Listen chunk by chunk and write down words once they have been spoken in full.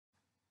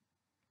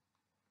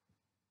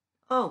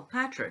Oh,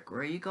 Patrick, where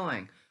are you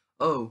going?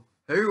 Oh,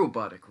 hey,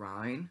 Robotic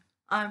Ryan.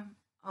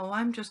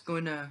 I'm just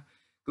going to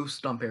go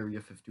stomp Area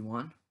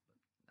 51.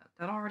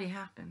 That already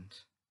happened.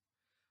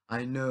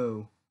 I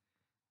know.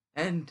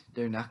 And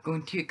they're not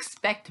going to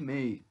expect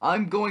me.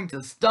 I'm going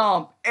to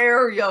stomp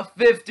Area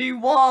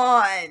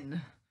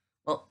 51!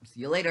 Well, see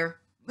you later.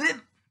 Hey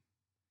guys,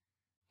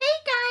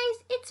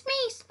 it's me,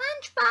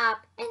 SpongeBob,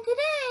 and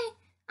today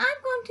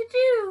I'm going to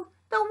do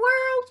the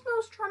world's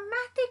most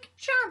dramatic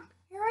jump.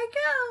 Here I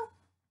go.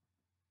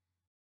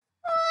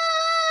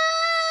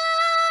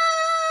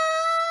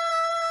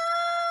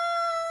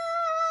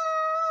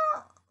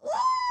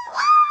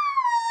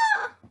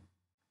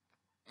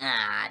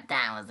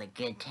 That was a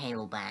good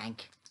table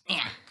bag.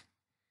 Yeah.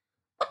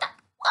 What?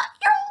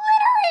 You're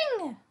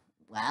littering!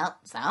 Well,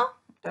 so?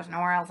 There's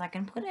nowhere else I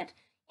can put it.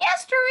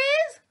 Yes, there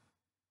is!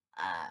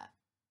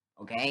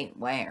 Okay,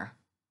 where?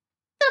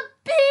 The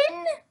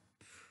bin!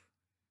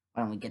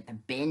 Why don't we get the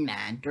bin,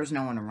 man? There's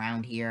no one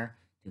around here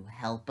to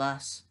help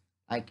us.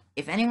 Like,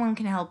 if anyone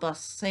can help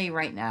us, say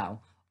right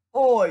now,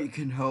 I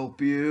can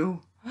help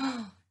you.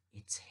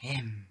 it's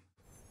him.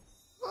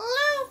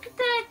 Luke,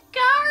 the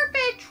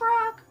garbage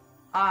truck!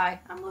 Hi,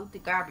 I'm Luke the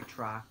garbage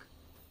truck.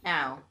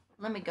 Now,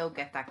 let me go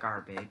get that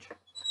garbage.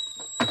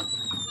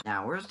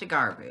 Now, where's the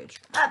garbage?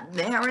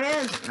 There it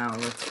is. Now,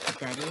 let's put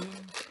that in.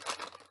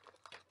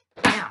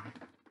 Bam.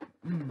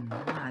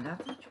 Wow,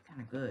 that's actually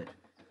kind of good.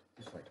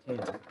 Just like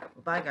Taylor.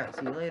 Well, bye, guys.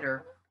 See you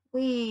later.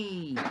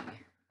 Whee!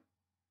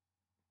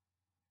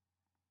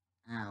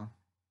 Oh,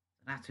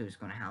 that's who's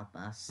gonna help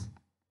us.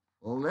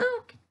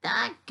 Luke,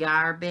 that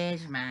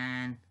garbage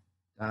man.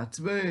 That's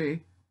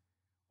me.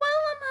 Well,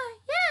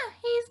 yeah,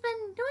 he's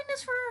been doing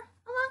this for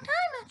a long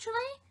time,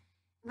 actually.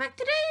 In fact,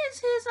 today is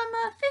his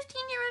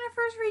 15-year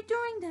anniversary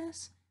doing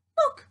this.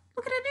 Look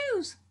at the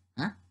news.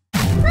 Huh?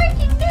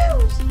 Breaking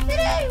news!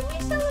 Today we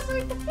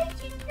celebrate the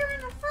 15-year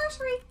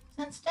anniversary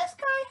since this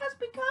guy has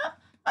become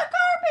a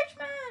garbage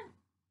man.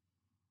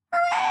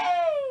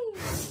 Hooray!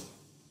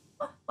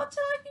 What's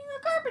it like being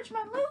a garbage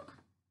man, Luke?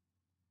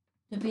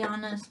 To be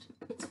honest,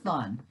 it's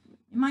fun.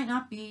 It might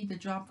not be the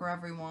job for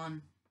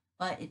everyone,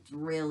 but it's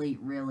really,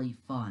 really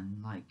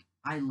fun. Like,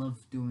 I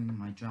love doing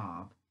my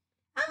job.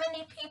 How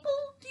many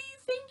people do you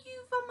think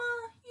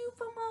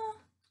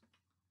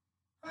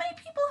how many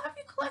people have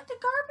you collected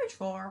garbage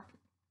for?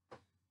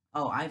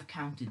 Oh, I've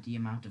counted the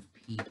amount of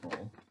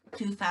people.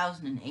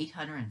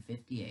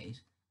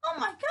 2,858. Oh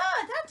my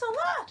god, that's a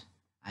lot!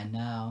 I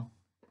know.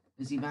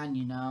 Busy man,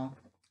 you know.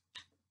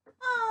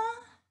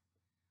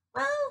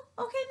 Well,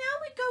 okay, now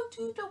we go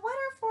to the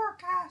weather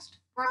forecast.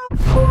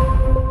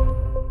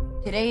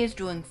 Today is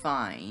doing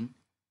fine.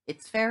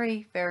 It's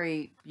very,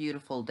 very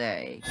beautiful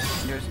day.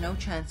 And there's no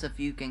chance of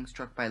you getting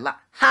struck by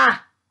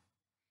Ha!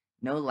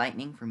 No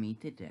lightning for me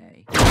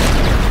today.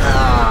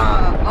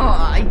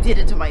 I did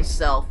it to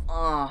myself.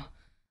 Oh,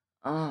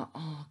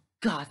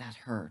 God, that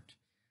hurt.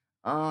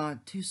 To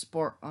the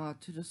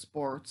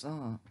sports.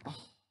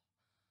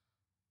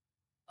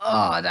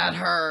 That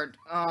hurt.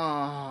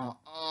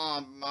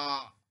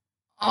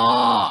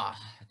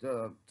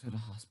 To the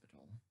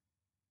hospital.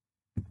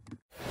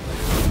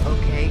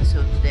 Okay,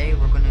 so today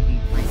we're gonna be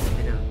playing a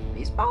bit of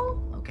baseball.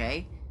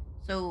 Okay,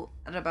 so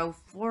at about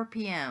 4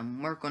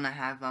 p.m. we're gonna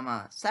have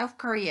South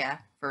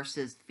Korea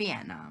versus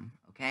Vietnam.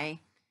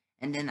 Okay,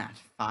 and then at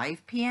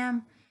 5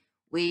 p.m.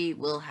 we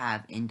will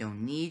have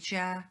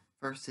Indonesia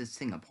versus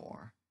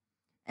Singapore,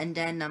 and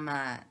then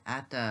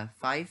at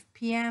 5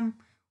 p.m.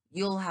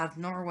 you'll have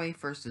Norway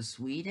versus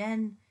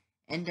Sweden,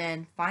 and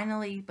then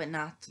finally but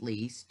not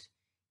least,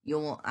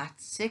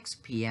 at 6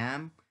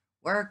 p.m.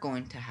 we're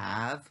going to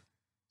have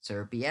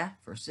Serbia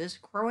versus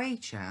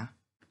Croatia.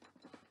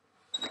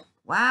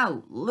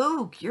 Wow,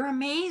 Luke, you're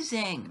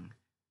amazing!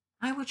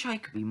 I wish I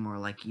could be more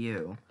like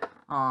you.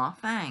 Aw,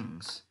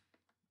 thanks.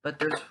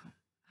 But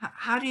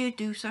how do you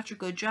do such a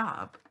good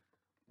job?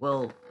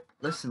 Well,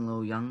 listen,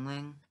 little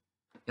youngling,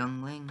 yeah,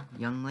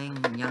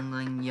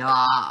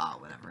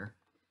 whatever.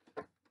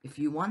 If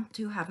you want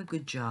to have a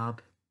good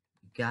job,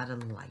 you gotta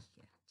like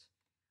it.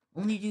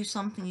 Only do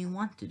something you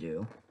want to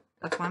do.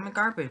 That's why I'm a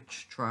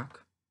garbage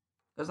truck.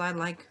 Because I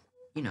like,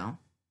 being a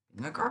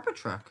garbage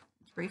truck.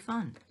 It's pretty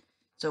fun.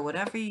 So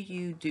whatever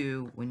you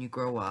do when you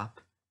grow up,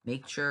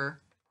 make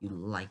sure you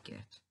like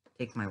it.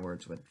 Take my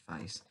words with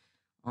advice.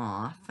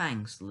 Aw,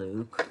 thanks,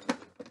 Luke.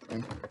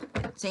 And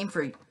same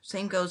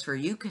goes for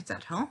you kids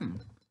at home.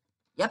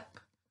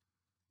 Yep.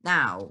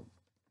 Now,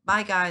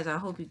 bye guys. I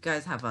hope you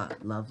guys have a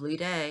lovely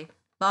day.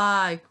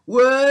 Bye.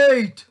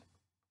 Wait!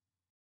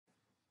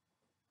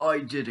 I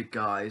did it,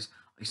 guys.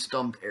 I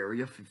stumped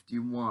Area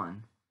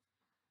 51.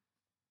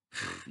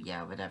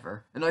 Yeah,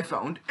 whatever. And I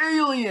found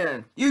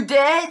Alien! You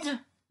did?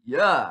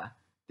 Yeah.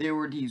 They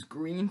were these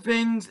green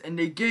things, and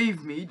they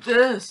gave me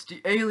this.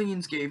 The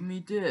aliens gave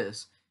me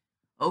this.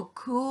 Oh,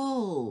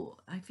 cool.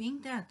 I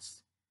think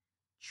that's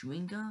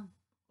chewing gum.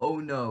 Oh,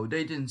 no,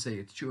 they didn't say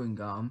it's chewing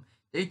gum.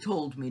 They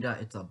told me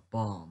that it's a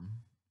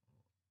bomb.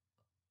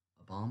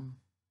 A bomb?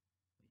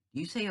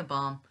 You say a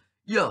bomb?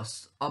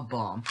 Yes, a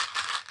bomb.